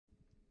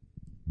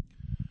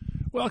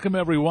Welcome,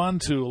 everyone,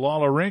 to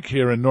Lawler Rink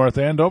here in North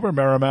Andover.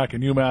 Merrimack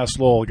and UMass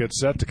Lowell get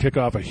set to kick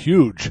off a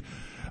huge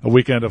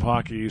weekend of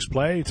Hockey East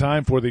play.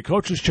 Time for the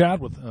Coaches Chat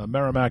with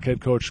Merrimack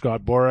head coach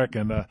Scott Borek.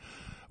 And,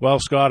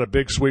 Scott, a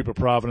big sweep of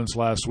Providence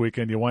last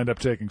weekend. You wind up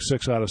taking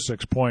 6 out of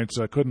 6 points.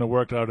 Couldn't have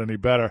worked out any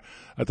better.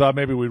 I thought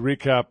maybe we'd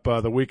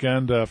recap the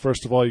weekend.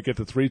 First of all, you get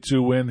the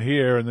 3-2 win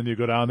here, and then you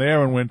go down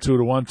there and win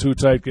 2-1, two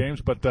tight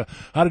games. But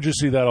how did you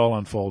see that all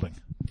unfolding?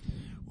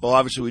 Well,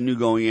 obviously, we knew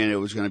going in it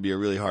was going to be a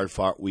really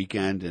hard-fought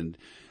weekend, and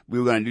we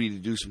were going to need to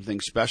do some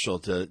things special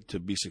to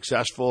be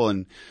successful.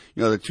 And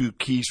the two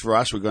keys for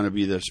us were going to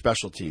be the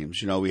special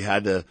teams. We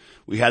had to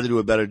do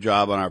a better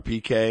job on our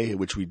PK,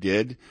 which we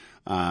did.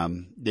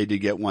 They did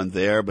get one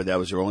there, but that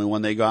was their only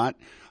one they got.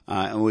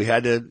 And we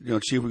had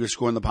to, see if we could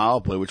score in the power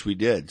play, which we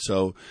did.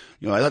 So,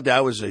 I thought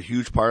that was a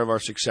huge part of our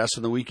success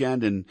in the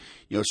weekend. And,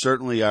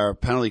 certainly our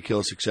penalty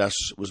kill success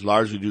was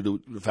largely due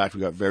to the fact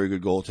we got very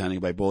good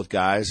goaltending by both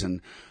guys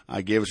and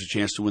gave us a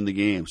chance to win the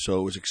game. So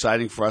it was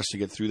exciting for us to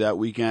get through that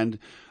weekend.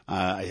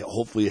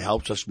 Hopefully it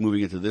helps us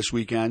moving into this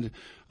weekend,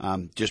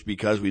 just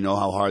because we know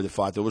how hard they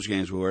fought those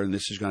games were, and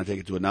this is going to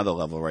take it to another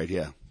level right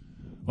here.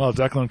 Well,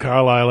 Declan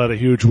Carlisle had a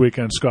huge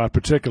weekend, Scott,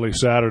 particularly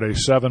Saturday.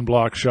 7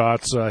 block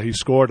shots. He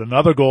scored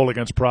another goal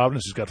against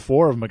Providence. He's got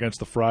 4 of them against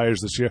the Friars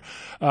this year.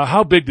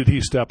 How big did he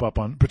step up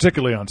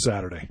particularly on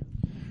Saturday?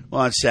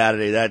 Well, on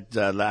Saturday, that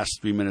last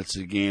 3 minutes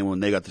of the game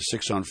when they got the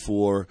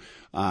 6-on-4,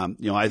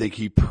 I think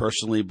he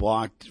personally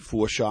blocked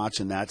 4 shots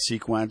in that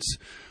sequence.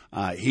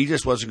 He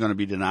just wasn't going to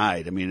be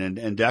denied. I mean,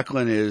 and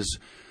Declan is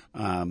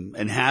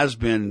and has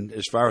been,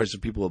 as far as the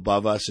people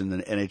above us in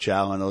the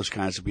NHL and those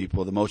kinds of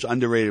people, the most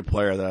underrated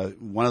player,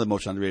 one of the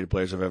most underrated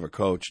players I've ever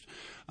coached.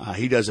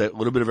 He does a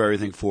little bit of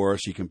everything for us.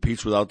 He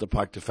competes without the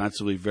puck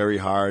defensively very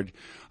hard.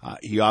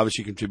 He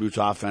obviously contributes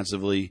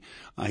offensively.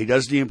 He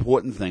does the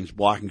important things,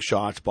 blocking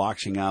shots,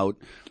 boxing out,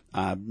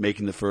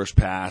 making the first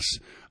pass.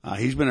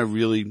 He's been a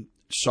really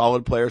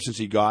solid player since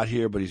he got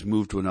here, but he's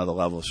moved to another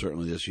level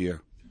certainly this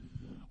year.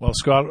 Well,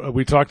 Scott,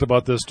 we talked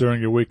about this during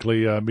your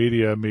weekly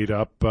media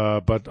meetup,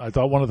 but I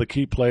thought one of the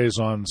key plays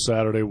on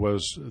Saturday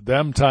was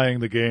them tying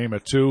the game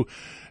at 2,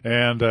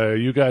 and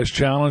you guys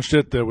challenged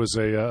it. There was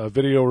a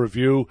video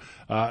review.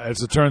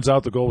 As it turns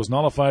out, the goal was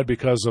nullified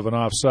because of an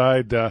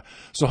offside.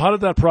 So how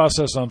did that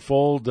process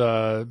unfold?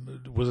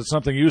 Was it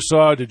something you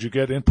saw? Did you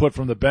get input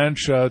from the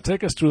bench?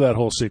 Take us through that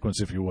whole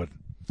sequence, if you would.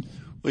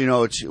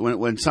 Well, it's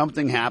when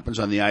something happens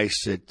on the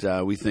ice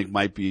that we think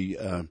might be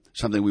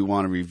something we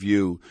want to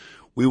review,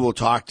 we will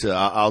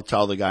I'll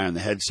tell the guy on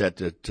the headset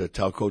to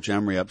tell Coach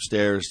Emery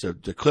upstairs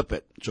to clip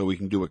it so we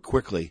can do it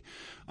quickly.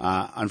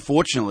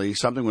 Unfortunately,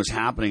 something was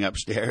happening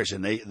upstairs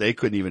and they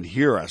couldn't even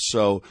hear us.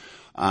 So,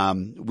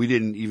 we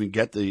didn't even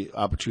get the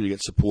opportunity to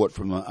get support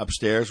from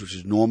upstairs, which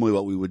is normally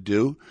what we would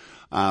do.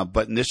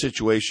 But in this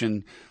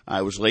situation,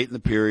 it was late in the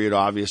period,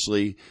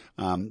 obviously.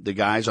 The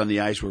guys on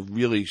the ice were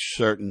really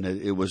certain that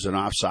it was an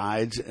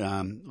offside.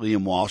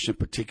 Liam Walsh in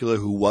particular,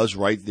 who was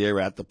right there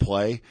at the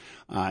play,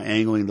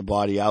 angling the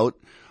body out,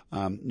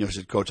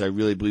 said, Coach, I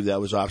really believe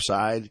that was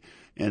offside.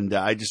 And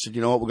I just said,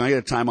 we're going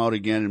to get a timeout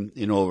again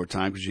in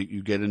overtime because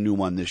you get a new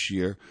one this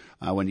year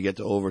when you get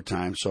to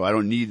overtime. So I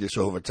don't need this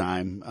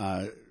overtime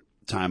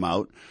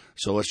timeout.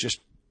 So let's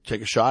just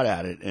take a shot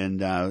at it.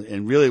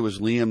 And really it was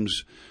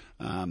Liam's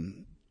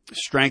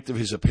strength of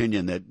his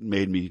opinion that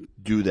made me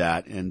do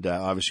that, and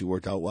obviously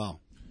worked out well.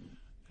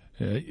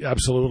 Yeah,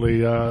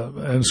 absolutely.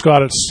 And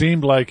Scott, it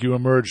seemed like you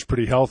emerged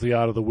pretty healthy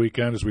out of the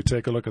weekend as we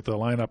take a look at the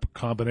lineup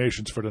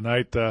combinations for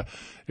tonight.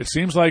 It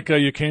seems like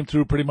you came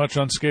through pretty much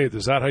unscathed.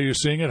 Is that how you're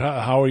seeing it?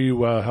 How are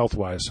you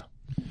health-wise?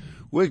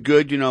 We're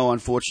good.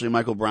 Unfortunately,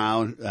 Michael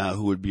Brown,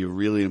 who would be a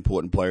really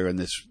important player in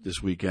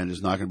this weekend,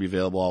 is not going to be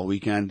available all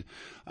weekend.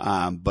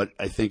 But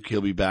I think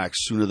he'll be back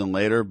sooner than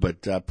later,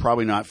 but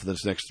probably not for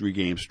this next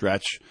 3-game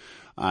stretch.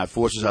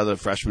 Forces other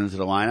freshmen into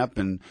the lineup,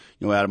 and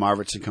Adam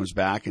Arvidsson comes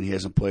back, and he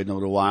hasn't played in a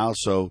little while.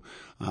 So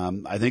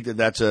I think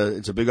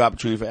it's a big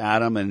opportunity for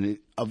Adam, and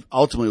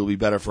ultimately it will be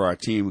better for our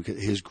team,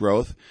 his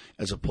growth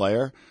as a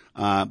player.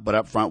 But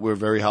up front, we're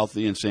very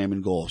healthy and same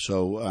in goal.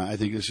 So I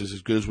think this is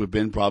as good as we've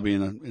been probably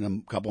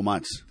in a couple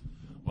months.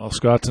 Well,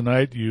 Scott,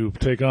 tonight you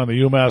take on the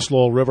UMass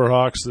Lowell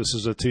Riverhawks. This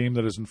is a team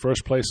that is in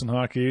first place in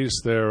Hockey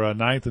East. They're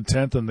 9th and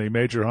 10th in the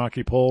major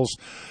hockey polls,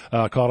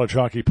 college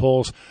hockey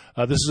polls.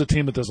 This is a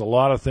team that does a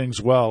lot of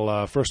things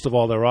well. First of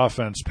all, their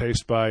offense,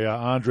 paced by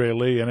Andre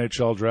Lee,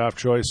 NHL draft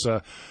choice.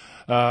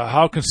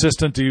 How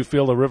consistent do you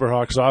feel the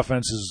Riverhawks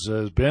offense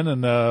has been,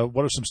 and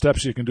what are some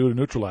steps you can do to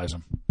neutralize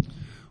them?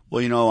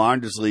 Well,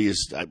 Anders Lee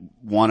is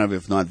one of,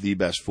 if not the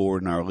best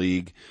forward in our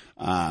league.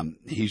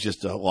 He's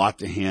just a lot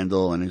to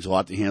handle, and he's a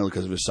lot to handle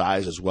because of his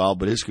size as well,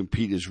 but his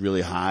compete is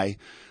really high.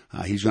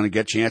 He's going to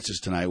get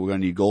chances tonight. We're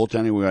going to need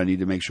goaltending. We're going to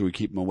need to make sure we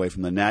keep him away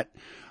from the net.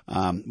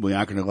 We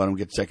aren't going to let him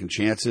get second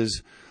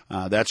chances.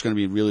 That's going to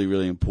be really,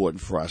 really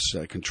important for us,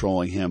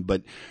 controlling him.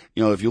 But,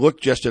 if you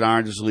look just at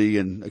Anders Lee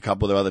and a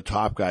couple of the other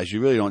top guys,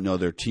 you really don't know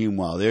their team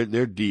well.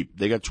 They're deep.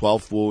 They got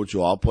 12 forwards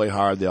who all play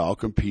hard. They all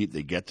compete.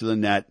 They get to the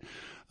net.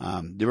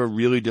 They're a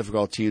really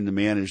difficult team to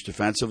manage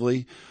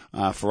defensively.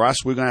 For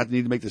us, we're going to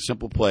need to make the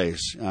simple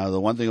plays. The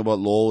one thing about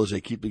Lowell is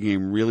they keep the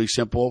game really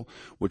simple,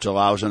 which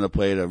allows them to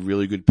play at a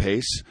really good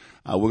pace.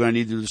 We're going to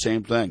need to do the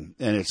same thing.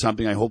 And it's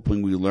something I hope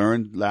when we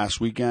learned last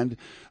weekend.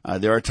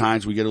 There are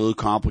times we get a little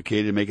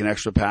complicated and make an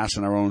extra pass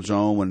in our own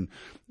zone when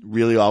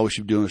really all we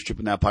should be doing is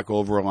tripping that puck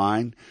over a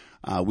line.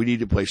 We need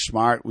to play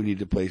smart. We need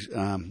to play,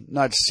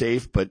 not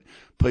safe, but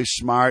play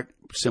smart,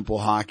 simple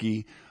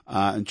hockey,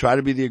 and try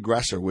to be the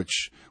aggressor,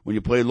 which when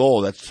you play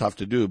Lowell, that's tough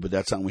to do, but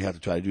that's something we have to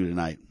try to do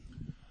tonight.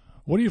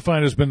 What do you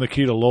find has been the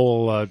key to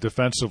Lowell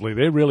defensively?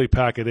 They really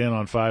pack it in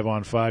on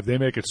 5-on-5. They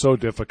make it so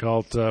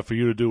difficult for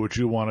you to do what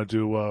you want to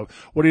do.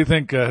 What do you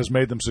think has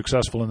made them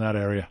successful in that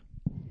area?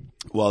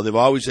 Well, they've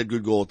always had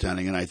good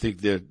goaltending, and I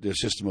think their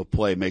system of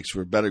play makes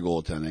for better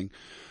goaltending.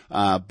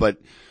 But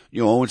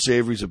Owen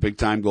Savory's a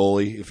big-time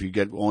goalie. If you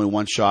get only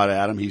one shot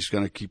at him, he's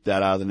going to keep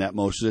that out of the net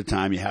most of the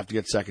time. You have to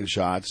get second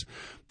shots.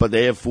 But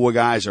they have 4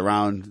 guys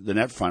around the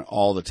net front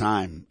all the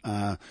time.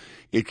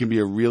 It can be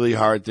a really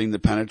hard thing to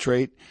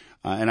penetrate.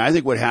 And I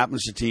think what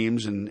happens to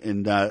teams,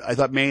 and I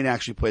thought Maine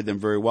actually played them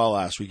very well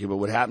last weekend, but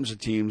what happens to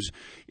teams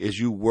is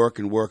you work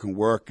and work and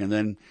work, and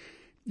then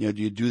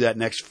you do that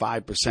next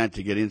 5%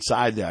 to get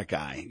inside that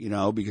guy,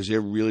 because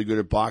they're really good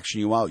at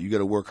boxing you out. You got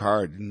to work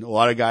hard. And a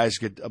lot of guys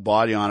get a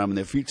body on them and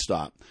their feet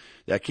stop.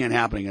 That can't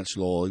happen against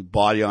Lowell.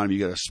 Body on them, you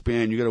got to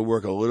spin. You got to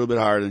work a little bit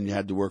harder than you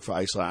had to work for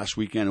Ice last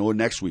weekend or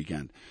next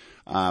weekend.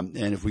 And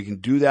if we can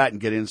do that and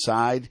get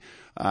inside,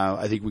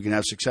 I think we can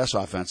have success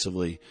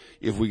offensively.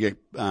 If we get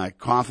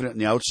confident in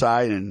the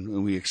outside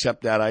and we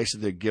accept that ice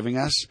that they're giving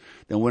us,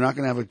 then we're not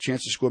going to have a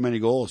chance to score many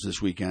goals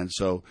this weekend.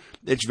 So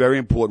it's very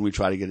important we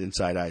try to get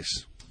inside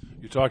ice.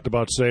 You talked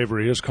about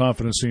Savory. His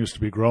confidence seems to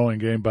be growing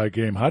game by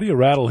game. How do you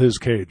rattle his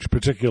cage,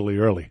 particularly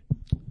early?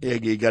 Yeah,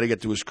 you got to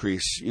get to his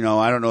crease.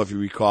 I don't know if you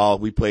recall,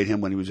 we played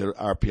him when he was at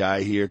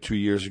RPI here 2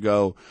 years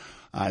ago.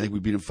 I think we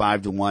beat him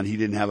 5-1. He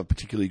didn't have a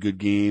particularly good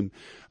game,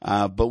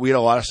 but we had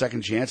a lot of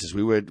second chances.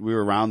 We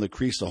were around the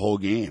crease the whole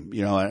game,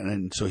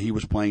 and so he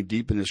was playing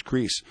deep in his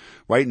crease.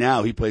 Right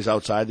now, he plays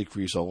outside the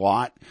crease a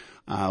lot.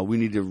 We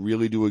need to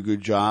really do a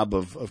good job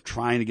of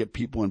trying to get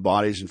people and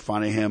bodies in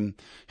front of him,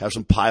 have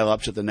some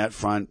pile-ups at the net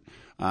front,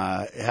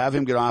 have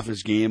him get off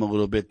his game a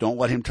little bit. Don't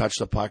let him touch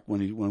the puck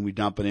when we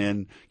dump it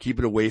in. Keep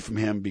it away from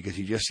him because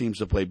he just seems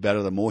to play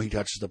better. The more he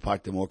touches the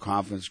puck, the more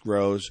confidence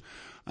grows.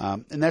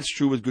 And that's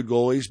true with good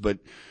goalies, but,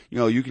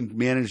 you can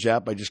manage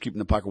that by just keeping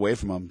the puck away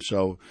from them.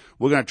 So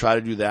we're going to try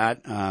to do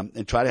that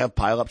and try to have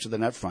pile-ups at the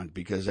net front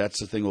because that's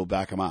the thing that will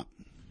back them up.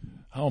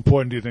 How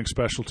important do you think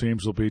special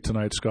teams will be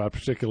tonight, Scott,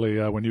 particularly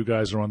when you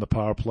guys are on the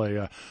power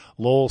play?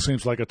 Lowell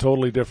seems like a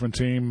totally different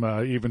team,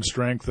 even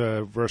strength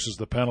versus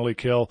the penalty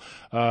kill.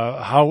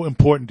 How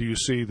important do you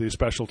see the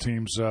special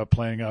teams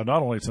playing out,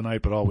 not only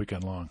tonight but all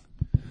weekend long?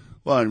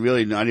 Well, and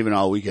really not even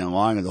all weekend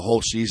long and the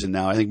whole season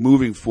now. I think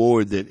moving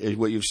forward, that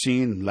what you've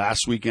seen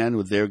last weekend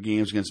with their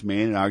games against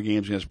Maine and our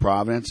games against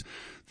Providence,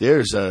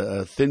 there's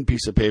a thin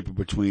piece of paper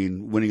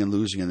between winning and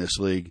losing in this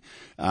league,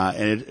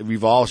 and it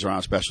revolves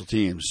around special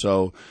teams.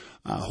 So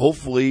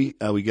hopefully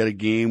we get a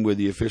game where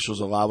the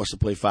officials allow us to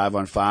play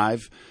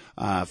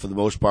 5-on-5. For the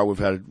most part,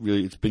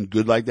 it's been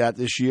good like that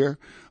this year,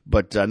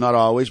 but not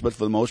always, but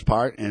for the most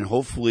part. And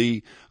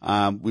hopefully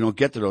we don't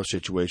get to those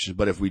situations.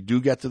 But if we do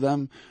get to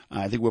them,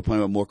 I think we're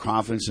playing with more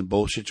confidence in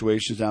both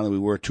situations now than we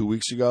were 2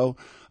 weeks ago.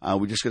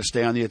 We just got to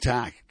stay on the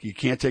attack. You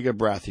can't take a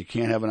breath. You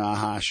can't have an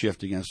aha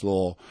shift against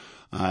Lowell.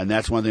 And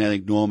that's one thing I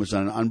think Norm has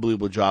done an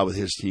unbelievable job with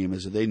his team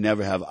is that they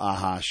never have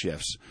aha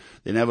shifts.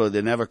 They're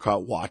never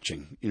caught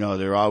watching.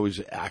 They're always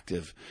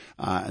active.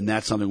 And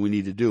that's something we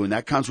need to do. And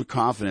that comes with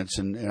confidence.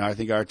 And I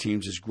think our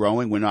team's is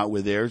growing. We're not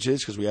where theirs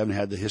is because we haven't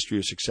had the history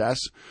of success.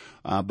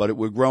 But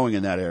we're growing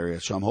in that area.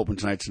 So I'm hoping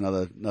tonight's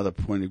another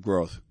point of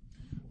growth.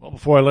 Well,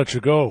 before I let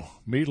you go,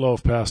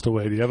 Meatloaf passed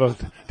away. Do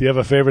you have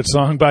a favorite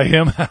song by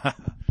him?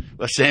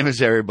 Well, same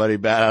as everybody,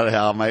 Bat Out of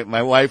Hell.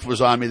 My wife was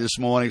on me this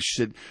morning.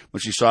 She said,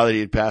 when she saw that he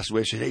had passed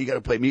away, she said, hey, you got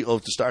to play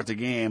Meatloaf to start the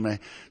game. And I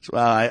said,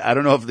 well, I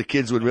don't know if the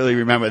kids would really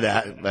remember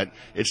that, but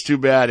it's too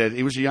bad.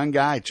 He was a young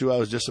guy, too. I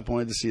was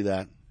disappointed to see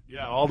that.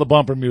 Yeah, all the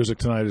bumper music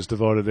tonight is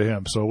devoted to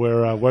him, so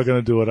we're going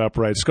to do it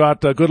upright.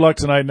 Scott, good luck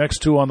tonight. Next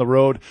 2 on the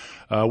road.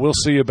 We'll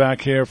see you back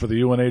here for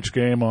the UNH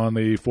game on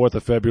the 4th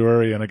of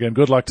February. And again,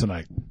 good luck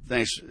tonight.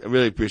 Thanks. I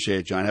really appreciate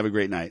it, John. Have a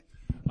great night.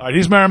 All right,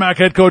 he's Merrimack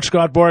head coach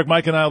Scott Borick.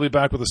 Mike and I will be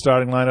back with the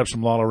starting lineups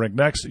from Lawler Rink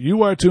next.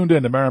 You are tuned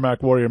in to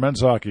Merrimack Warrior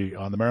Men's Hockey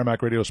on the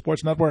Merrimack Radio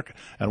Sports Network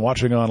and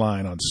watching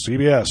online on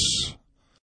CBS.